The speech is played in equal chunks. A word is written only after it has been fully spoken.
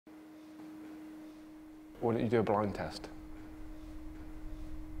Why don't you do a blind test?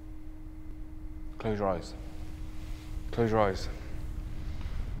 Close your eyes. Close your eyes.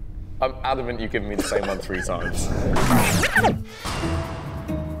 I'm adamant you've given me the same one 3 times.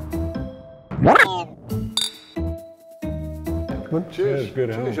 Cheers.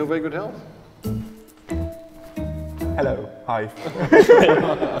 Good Cheers, your very good health. Hello. Hi.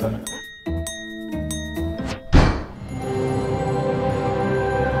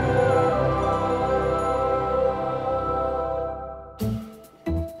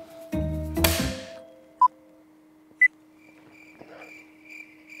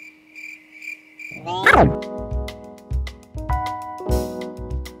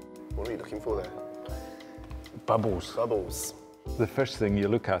 What are you looking for there? Bubbles. Bubbles. The first thing you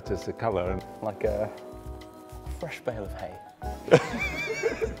look at is the colour. Like a fresh bale of hay.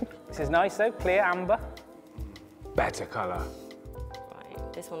 This is nice though, clear amber. Better colour.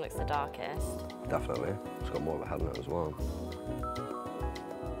 Right, this one looks the darkest. Definitely. It's got more of a head note as well.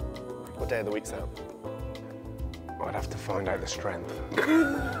 What day of the week's that? I'd have to find out the strength.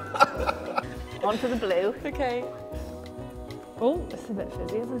 On to the blue. Okay. Oh, it's a bit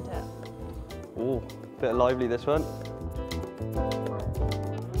fizzy, isn't it? Oh, bit lively this one.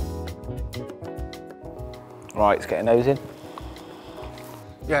 Right, let's get a nose in.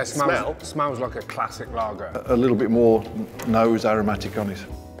 Yeah, it smells like a classic lager. A little bit more nose aromatic on it.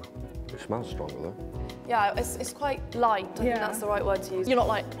 It smells stronger though. Yeah, it's quite light. I think that's the right word to use. You're not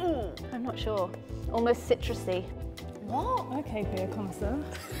like, I'm not sure. Almost citrusy. what? Okay, beer connoisseur.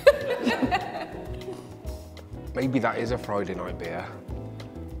 Maybe that is a Friday night beer,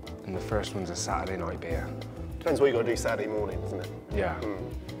 and the first one's a Saturday night beer. Depends what you got to do Saturday morning, isn't it? Yeah.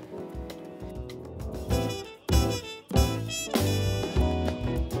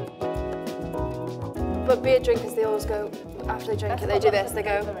 But beer drinkers, they always go, after they drink it, they do this, they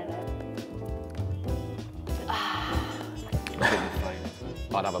go.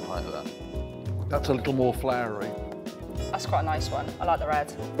 I'd have a pint of that. That's a little more flowery. That's quite a nice one. I like the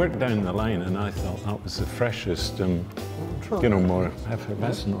red. Went down the lane and I thought that was the freshest and, you know, more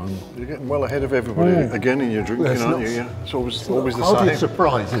effervescent one. You're getting well ahead of everybody again in your drinking, aren't you? Yeah. It's always the same.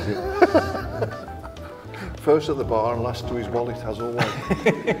 surprise, is it? First at the bar and last to his wallet, as always.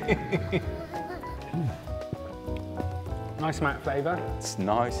 Nice matte flavour. It's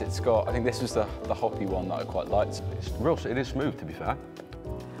nice. It's got, I think this was the hoppy one that I quite liked. It is smooth, to be fair.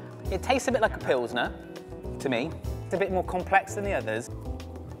 It tastes a bit like a Pilsner, to me. It's a bit more complex than the others.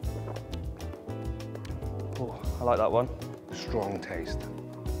 Oh, I like that one. Strong taste.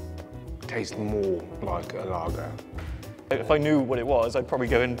 Tastes more like a lager. If I knew what it was, I'd probably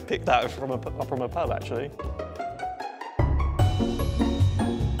go and pick that from a pub, actually.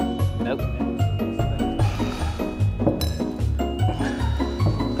 Nope.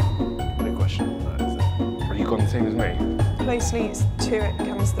 No question on that, is it? Have you got the same as me? Closely to it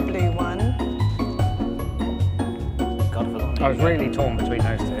comes the blue one. I was really torn between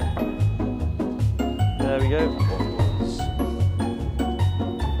those two. There we go.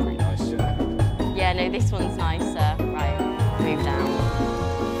 Pretty nice, yeah. Yeah, no, this one's nicer. Right, move down.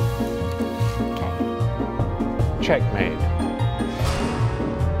 Okay. Checkmate.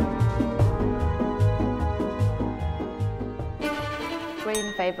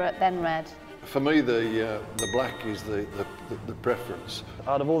 Green favourite, then red. For me, the black is the preference.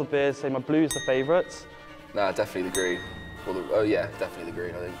 Out of all the beers, say my blue's the favourite. Nah, definitely the green. Oh yeah, definitely the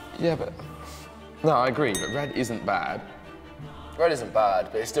green, I think. Yeah, but... No, I agree, but red isn't bad. Red isn't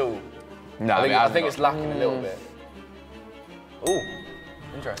bad, but it's still... No, I think it's lacking a little bit. Ooh,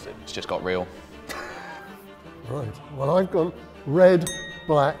 interesting. It's just got real. Right. Well, I've gone red,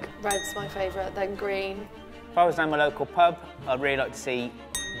 black. Red's my favourite, then green. If I was down my local pub, I'd really like to see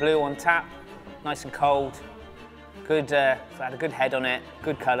blue on tap, nice and cold. Good, so it had a good head on it,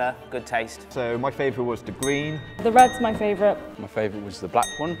 good colour, good taste. So my favourite was the green. The red's my favourite. My favourite was the black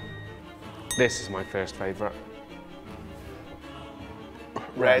one. This is my first favourite.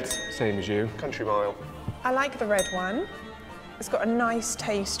 Red. Same as you. Country Mile. I like the red one. It's got a nice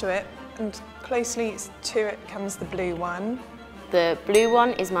taste to it, and closely to it comes the blue one. The blue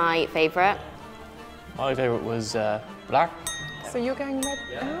one is my favourite. My favourite was black. So you're going red?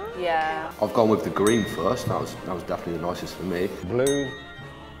 Yeah. I've gone with the green first. That was definitely the nicest for me. Blue,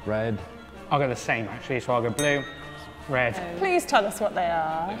 red. I'll go the same actually, so I'll go blue, red. Please tell us what they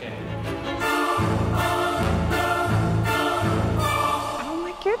are. Okay. Oh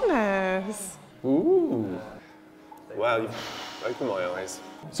my goodness. Ooh. Wow, you've opened my eyes.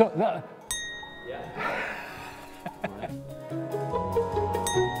 So that...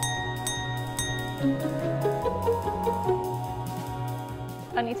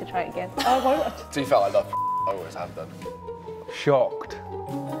 I need to try it again. To be fair, I love I always have done. Shocked.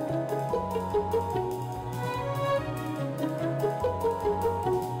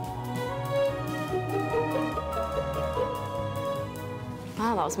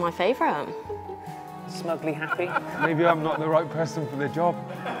 Wow, that was my favourite. Smugly happy. Maybe I'm not the right person for the job.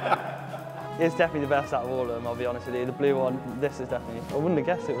 It's definitely the best out of all of them, I'll be honest with you. The blue one, this is definitely... I wouldn't have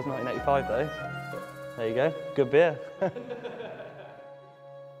guessed it was 1985 though. There you go, good beer.